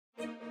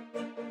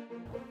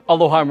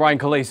Aloha, I'm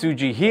Kalei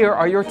Tsuji. Here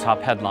are your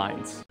top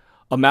headlines.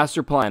 A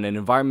master plan and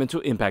environmental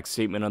impact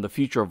statement on the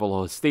future of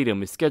Aloha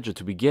Stadium is scheduled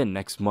to begin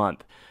next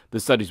month. The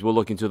studies will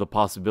look into the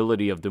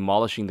possibility of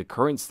demolishing the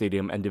current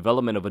stadium and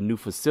development of a new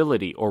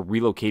facility or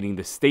relocating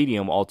the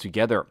stadium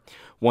altogether.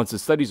 Once the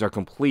studies are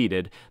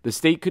completed, the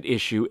state could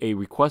issue a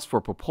request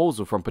for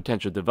proposal from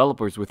potential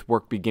developers with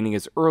work beginning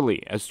as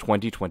early as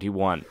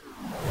 2021.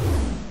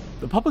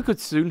 The public could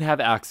soon have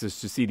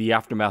access to see the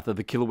aftermath of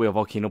the Kilauea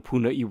volcano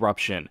Puna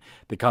eruption.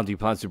 The county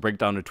plans to break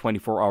down a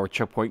 24-hour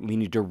checkpoint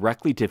leading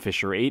directly to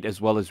Fissure 8, as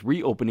well as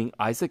reopening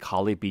Isaac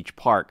Hale Beach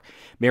Park.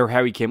 Mayor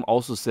Harry Kim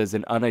also says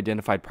an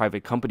unidentified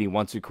private company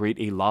wants to create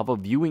a lava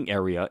viewing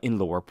area in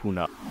Lower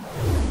Puna.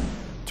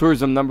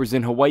 Tourism numbers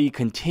in Hawaii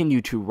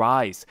continue to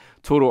rise.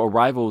 Total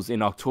arrivals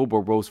in October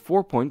rose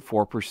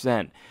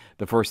 4.4%.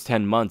 The first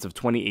 10 months of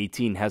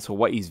 2018 has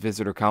Hawaii's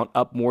visitor count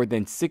up more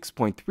than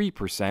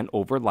 6.3%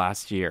 over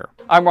last year.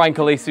 I'm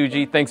Kalei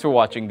Tsuji. Thanks for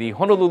watching the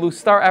Honolulu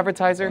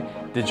Star-Advertiser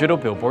Digital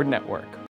Billboard Network.